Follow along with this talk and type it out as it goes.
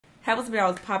Hey, what's up, y'all?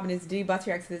 It's Poppin' This D. About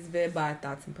to react to this vid by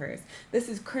Thoughts and Prayers. This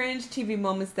is cringe TV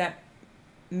moments that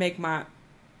make my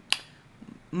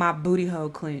booty hole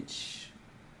clench.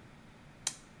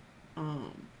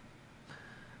 I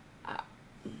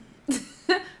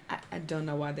don't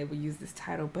know why they would use this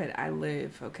title, but I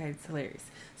live. Okay, it's hilarious.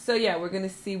 So yeah, we're gonna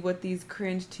see what these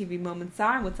cringe TV moments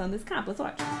are and what's on this comp. Let's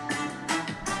watch. That's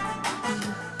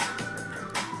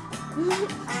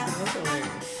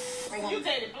hilarious. You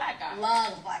dated black guys.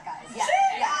 Love black guys. Yeah,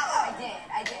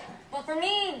 I did. But for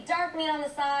me, dark meat on the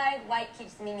side, white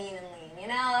keeps me mean and lean. You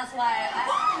know, that's why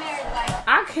I married white.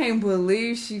 I can't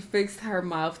believe she fixed her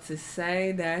mouth to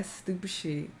say that stupid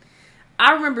shit.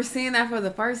 I remember seeing that for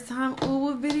the first time. Ooh,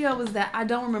 what video was that? I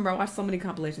don't remember. I watched so many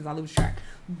compilations, I lose track.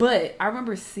 But I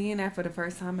remember seeing that for the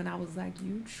first time, and I was like,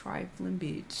 you trifling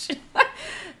bitch.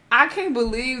 I can't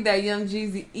believe that Young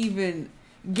Jeezy even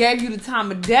gave you the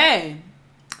time of day.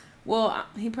 Well,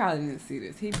 he probably didn't see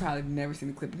this. He probably never seen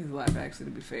a clip in his life, actually,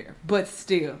 to be fair. But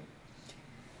still.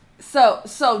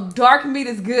 So dark meat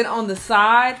is good on the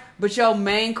side, but your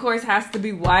main course has to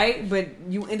be white, but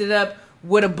you ended up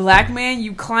with a black man,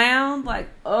 you clown? Like,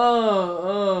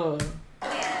 oh.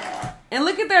 And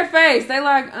look at their face. They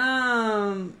like, That's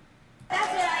what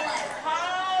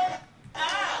I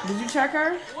like. Did you check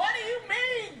her? What do you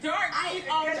mean, dark meat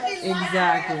on the side?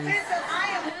 Exactly. No,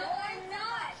 I'm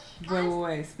not.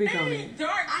 Wait. Speak on it.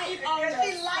 Dark meat on the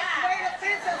side.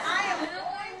 No,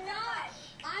 I'm not.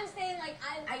 I'm saying, like,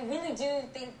 I really do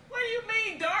think. What do you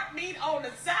mean, dark meat on the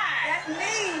side? That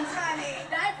means, honey.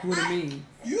 What it mean?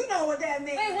 You know what that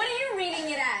means. Wait, what are you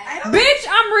reading it as? Bitch,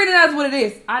 I'm reading it as what it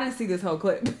is. I didn't see this whole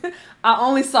clip. I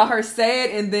only saw her say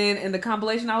it, and then in the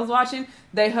compilation I was watching,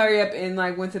 they hurry up and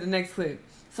like went to the next clip.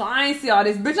 So I ain't see all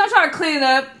this. Bitch, don't try to clean it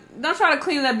up. Don't try to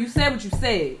clean it up. You said what you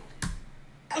said.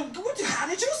 How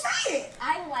did you say it?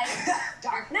 I like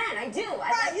dark men. I do.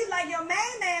 Right, you like your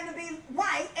main man to be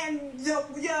white and your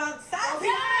side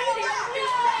people No.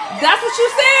 That's what you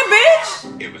said,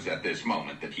 bitch. It was at this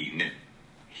moment that he knew.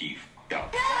 He f***ed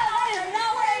up. No, that's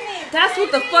not what I mean. That's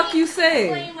what the fuck you said.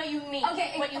 Explain what you mean.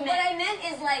 Okay, what I meant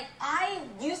is, like, I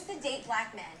used to date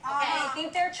black men, okay? I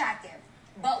think they're attractive.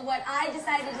 But what I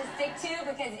decided to stick to,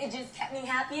 because it just kept me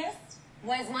happiest,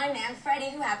 was my man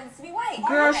Freddie, who happens to be white.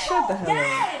 Girl, shut the hell up.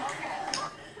 Yes!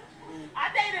 I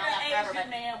dated an Asian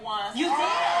man once. You did?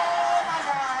 Oh my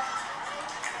God.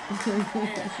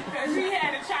 Because he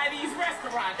had a Chinese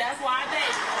restaurant. That's why I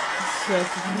dated him. Shut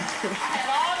I had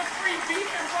all the free beef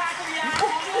and broccoli I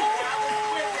was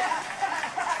with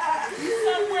it.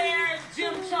 Somewhere,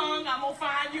 Jim Chung, I'm going to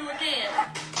find you again.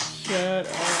 Shut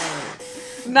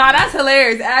up. Nah, that's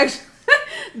hilarious. Actually,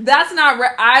 that's not.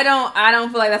 I don't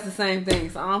feel like that's the same thing.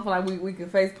 So I don't feel like we can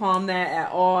face palm that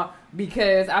at all,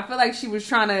 because I feel like she was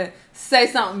trying to say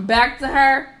something back to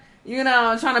her. You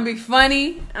know, trying to be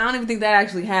funny. I don't even think that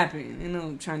actually happened. You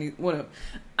know, Chinese. What up?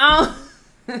 I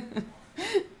ain't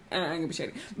gonna be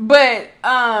shady. But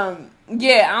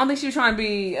yeah, I don't think she was trying to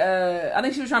be. I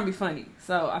think she was trying to be funny.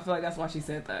 So I feel like that's why she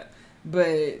said that.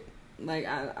 But like,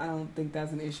 I don't think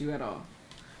that's an issue at all.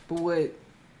 But what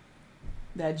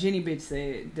that Jenny bitch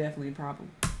said, definitely a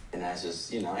problem. And that's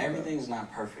just, you know, everything's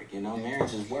not perfect. You know,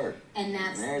 marriage is work. And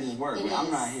that's... Marriage is work. It I'm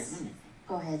is. not here.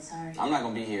 Go ahead, sorry. I'm not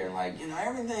going to be here like, you know,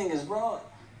 everything is wrong.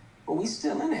 But we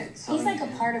still in it. So, He's like a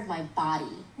part of my body.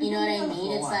 You know what I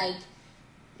mean?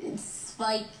 It's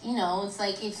like, you know, it's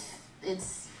like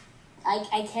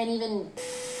I can't even...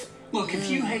 Look, if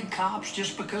you hate cops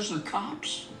just because they're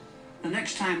cops, the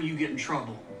next time you get in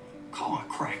trouble, call a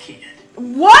crackhead.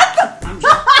 What the I'm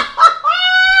just...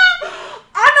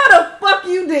 I know the fuck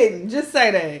you didn't. Just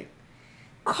say that.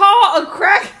 Call a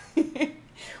crack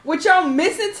with your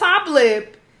missing top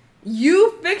lip.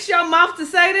 You fix your mouth to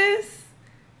say this?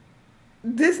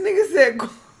 This nigga said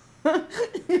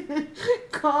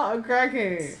call a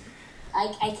crackhead.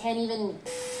 I can't even...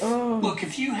 Oh. Look,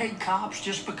 if you hate cops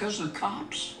just because they're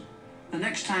cops, the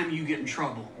next time you get in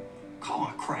trouble, call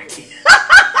a crackhead.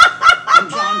 I'm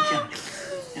John Kennedy,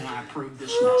 and I approve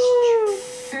this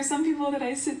message. There's some people that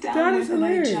I sit down That with is and I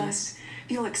hilarious. just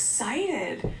feel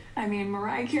excited. I mean,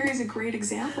 Mariah Carey's a great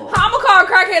example. How I'ma call a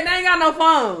crackhead? They ain't got no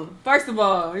phone. First of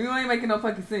all, you ain't making no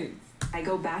fucking sense. I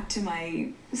go back to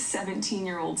my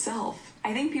 17-year-old self.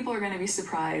 I think people are going to be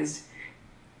surprised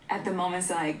at the moments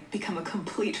that I become a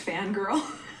complete fangirl.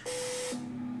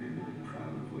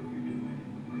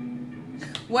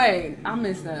 Wait, I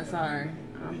missed that. Sorry.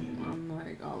 I'm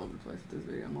like all over the place with this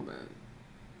video. My bad.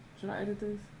 Should I edit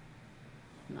this?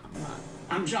 No, I'm not.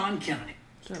 I'm John Kennedy,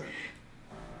 Shut up.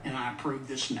 and I approve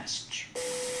this message.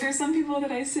 There's some people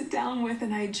that I sit down with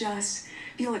and I just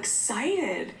feel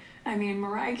excited. I mean,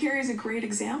 Mariah Carey is a great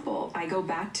example. I go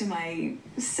back to my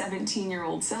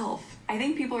 17-year-old self. I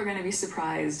think people are going to be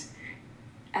surprised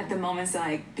at the moments that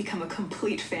I become a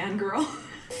complete fangirl.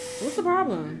 What's the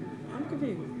problem? I'm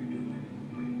confused.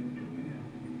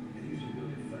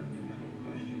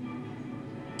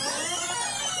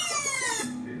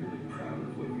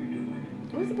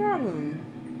 What's the problem?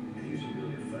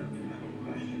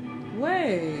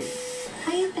 Wait.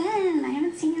 How you been? I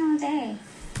haven't seen you all day.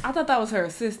 I thought that was her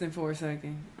assistant for a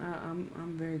second.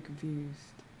 I'm very confused.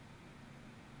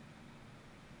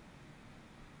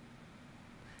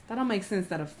 That don't make sense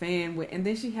that a fan would. And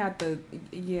then she had the,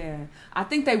 yeah. I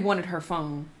think they wanted her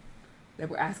phone. They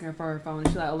were asking her for her phone. And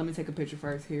she's like, oh, let me take a picture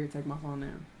first. Here, take my phone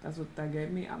now. That's what that gave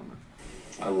me. I don't know.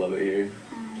 I love it here.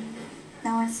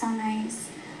 No, it's so nice.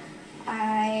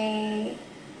 I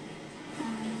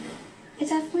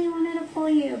definitely wanted to pull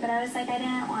you, but I was like, I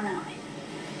didn't want to.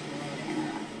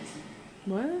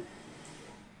 What?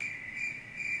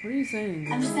 What are you saying,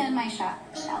 girl? I'm just in my shell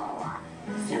a lot.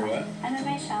 You're what? I'm in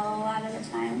my shell a lot of the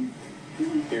time.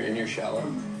 You're in your shallow?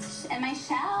 In my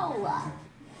shell.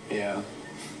 Yeah.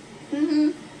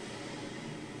 Mm-hmm.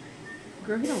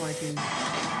 Girl, he don't like you.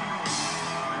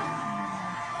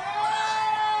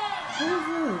 What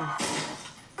is this?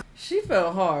 She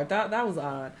fell hard. That was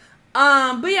odd.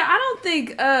 But yeah, I don't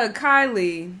think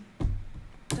Kylie.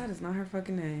 That is not her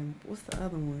fucking name. What's the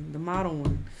other one? The model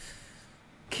one.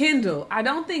 Kendall. I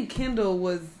don't think Kendall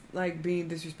was like being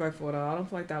disrespectful at all. I don't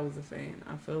feel like that was a fan.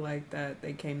 I feel like that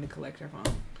they came to collect her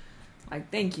phone. Like,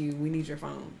 thank you. We need your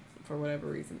phone for whatever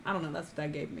reason. I don't know. That's what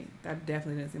that gave me. That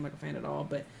definitely didn't seem like a fan at all.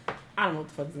 But I don't know what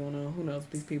the fuck's going on. Who knows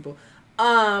with these people?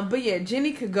 But yeah,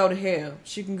 Jenny could go to hell.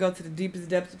 She can go to the deepest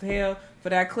depths of hell for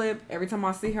that clip. Every time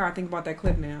I see her, I think about that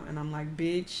clip now. And I'm like,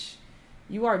 bitch,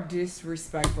 you are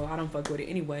disrespectful. I don't fuck with it.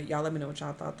 Anyway, y'all let me know what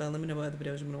y'all thought though. Let me know what other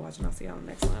videos you want to watch. And I'll see y'all in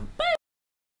the next one. Bye!